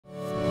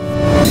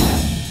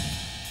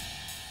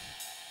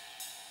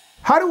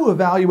How to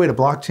evaluate a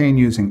blockchain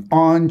using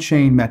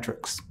on-chain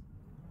metrics.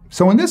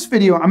 So in this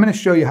video, I'm going to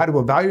show you how to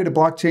evaluate a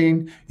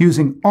blockchain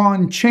using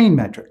on-chain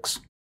metrics.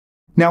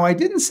 Now, I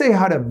didn't say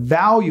how to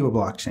value a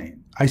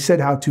blockchain. I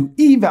said how to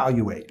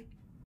evaluate.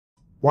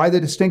 Why the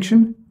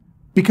distinction?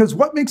 Because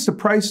what makes the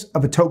price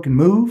of a token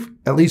move,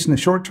 at least in the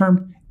short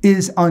term,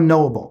 is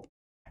unknowable.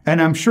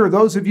 And I'm sure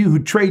those of you who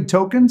trade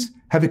tokens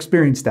have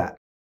experienced that.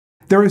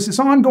 There is this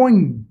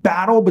ongoing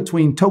battle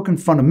between token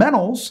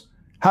fundamentals,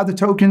 how the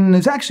token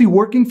is actually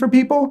working for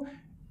people,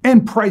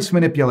 and price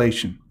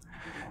manipulation.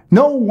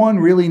 No one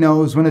really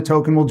knows when a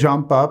token will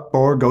jump up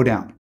or go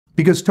down,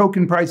 because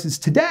token prices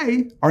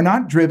today are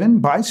not driven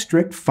by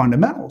strict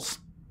fundamentals.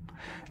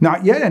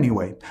 Not yet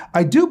anyway.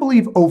 I do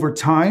believe over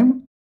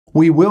time,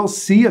 we will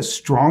see a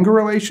stronger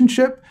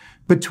relationship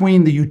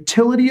between the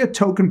utility a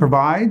token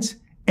provides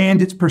and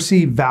its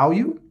perceived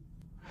value.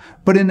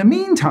 But in the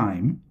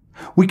meantime,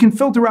 we can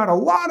filter out a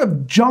lot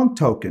of junk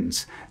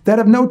tokens that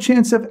have no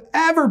chance of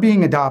ever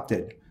being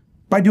adopted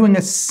by doing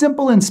a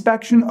simple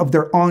inspection of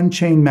their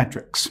on-chain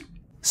metrics.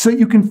 So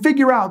you can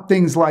figure out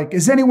things like,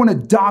 is anyone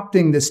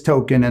adopting this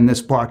token and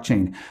this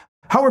blockchain?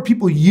 How are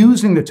people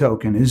using the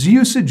token? Is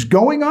usage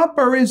going up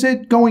or is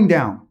it going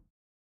down?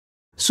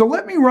 So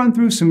let me run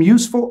through some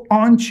useful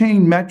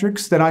on-chain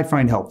metrics that I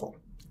find helpful.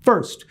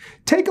 First,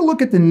 take a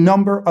look at the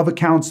number of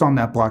accounts on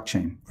that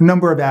blockchain, or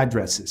number of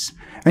addresses.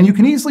 And you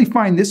can easily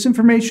find this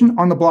information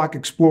on the Block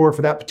Explorer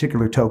for that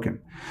particular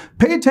token.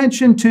 Pay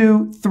attention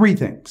to three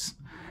things: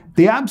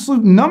 the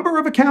absolute number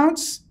of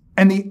accounts,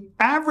 and the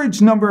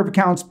average number of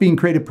accounts being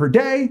created per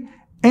day,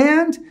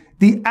 and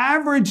the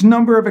average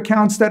number of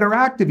accounts that are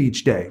active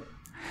each day.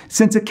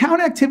 Since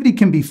account activity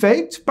can be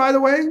faked, by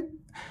the way,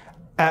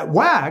 at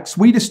Wax,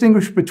 we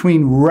distinguish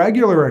between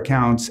regular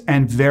accounts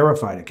and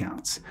verified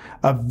accounts.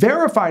 A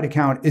verified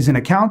account is an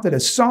account that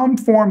has some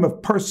form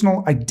of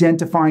personal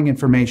identifying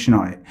information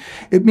on it.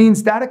 It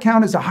means that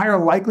account has a higher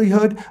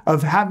likelihood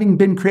of having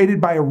been created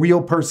by a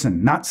real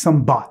person, not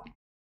some bot.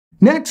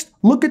 Next,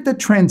 look at the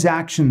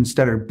transactions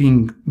that are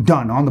being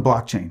done on the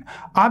blockchain.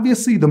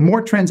 Obviously, the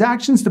more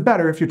transactions, the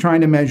better if you're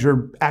trying to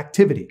measure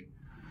activity.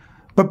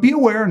 But be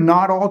aware,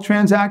 not all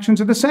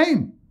transactions are the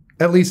same.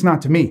 At least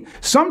not to me.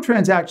 Some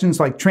transactions,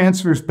 like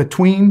transfers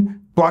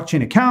between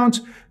blockchain accounts,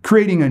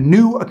 creating a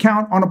new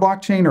account on a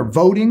blockchain, or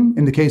voting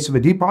in the case of a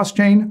DPoS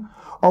chain,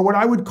 are what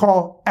I would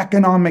call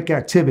economic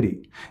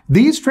activity.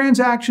 These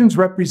transactions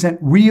represent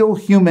real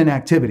human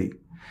activity.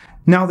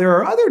 Now, there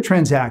are other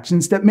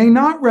transactions that may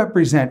not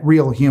represent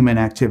real human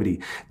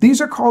activity. These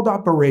are called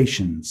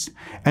operations.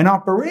 An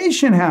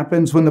operation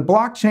happens when the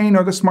blockchain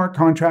or the smart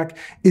contract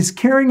is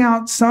carrying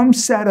out some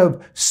set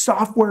of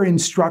software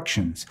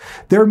instructions.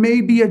 There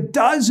may be a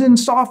dozen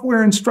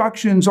software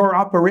instructions or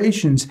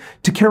operations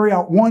to carry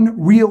out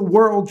one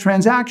real-world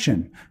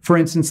transaction, for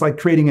instance, like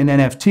creating an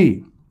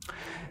NFT.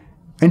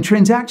 And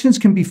transactions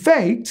can be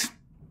faked.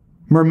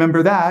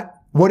 Remember that.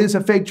 What is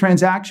a fake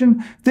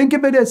transaction? Think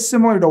of it as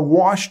similar to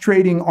wash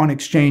trading on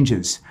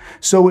exchanges.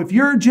 So if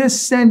you're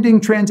just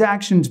sending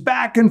transactions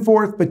back and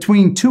forth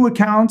between two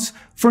accounts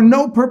for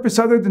no purpose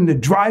other than to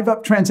drive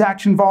up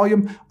transaction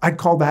volume, I'd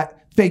call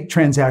that fake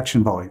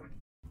transaction volume.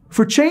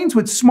 For chains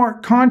with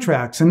smart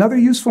contracts, another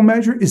useful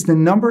measure is the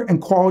number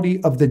and quality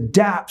of the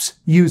dApps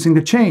using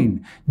the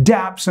chain.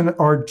 dApps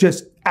are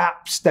just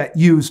apps that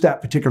use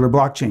that particular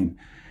blockchain.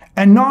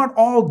 And not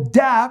all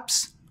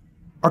dApps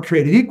are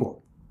created equal.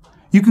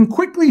 You can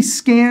quickly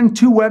scan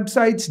two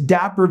websites,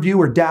 dApp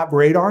Review or dApp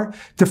Radar,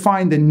 to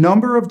find the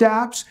number of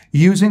dApps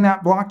using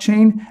that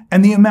blockchain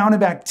and the amount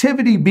of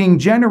activity being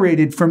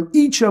generated from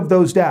each of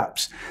those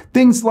dApps.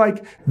 Things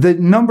like the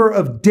number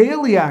of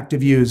daily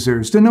active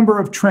users, the number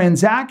of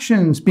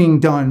transactions being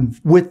done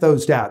with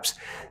those dApps.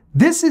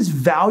 This is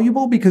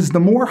valuable because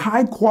the more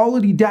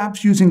high-quality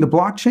dApps using the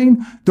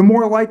blockchain, the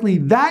more likely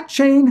that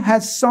chain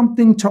has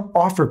something to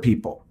offer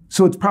people.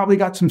 So it's probably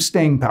got some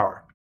staying power.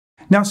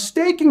 Now,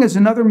 staking is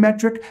another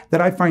metric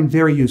that I find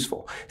very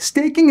useful.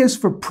 Staking is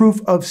for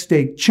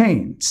proof-of-stake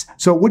chains,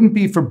 so it wouldn't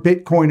be for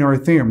Bitcoin or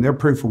Ethereum. They're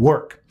proof of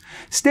work.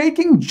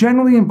 Staking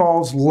generally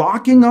involves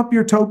locking up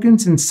your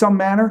tokens in some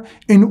manner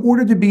in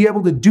order to be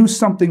able to do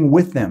something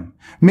with them.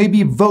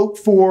 Maybe vote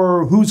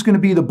for who's going to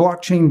be the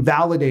blockchain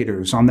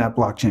validators on that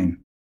blockchain.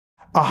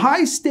 A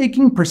high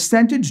staking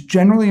percentage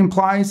generally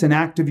implies an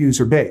active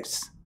user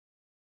base.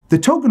 The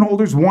token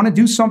holders want to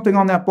do something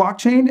on that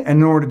blockchain, and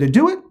in order to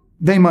do it,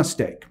 they must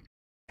stake.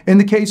 In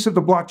the case of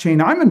the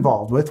blockchain I'm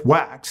involved with,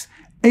 Wax,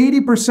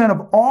 80%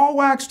 of all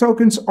Wax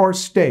tokens are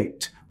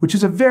staked, which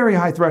is a very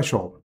high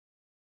threshold.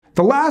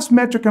 The last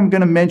metric I'm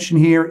going to mention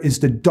here is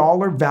the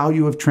dollar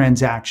value of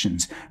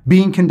transactions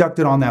being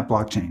conducted on that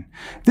blockchain.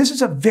 This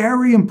is a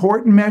very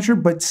important measure,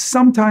 but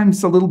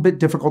sometimes a little bit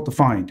difficult to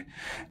find.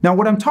 Now,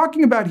 what I'm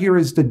talking about here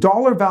is the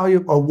dollar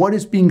value of what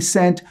is being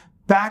sent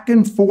back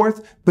and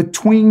forth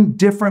between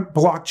different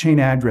blockchain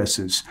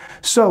addresses.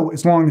 So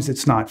as long as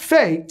it's not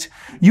faked,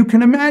 you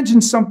can imagine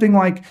something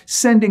like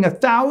sending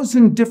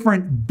 1,000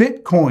 different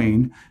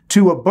Bitcoin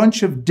to a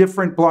bunch of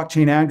different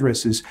blockchain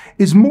addresses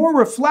is more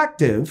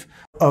reflective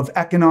of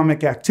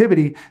economic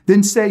activity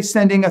than, say,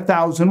 sending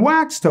 1,000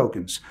 wax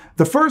tokens.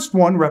 The first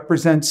one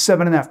represents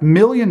 $7.5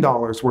 million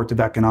worth of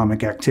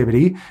economic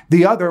activity.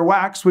 The other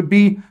wax would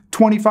be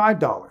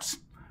 $25.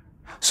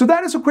 So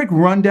that is a quick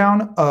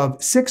rundown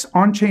of 6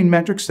 on-chain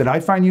metrics that I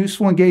find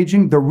useful in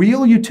gauging the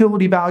real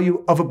utility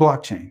value of a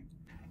blockchain.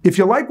 If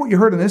you like what you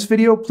heard in this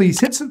video, please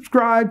hit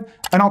subscribe,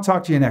 and I'll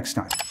talk to you next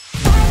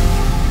time.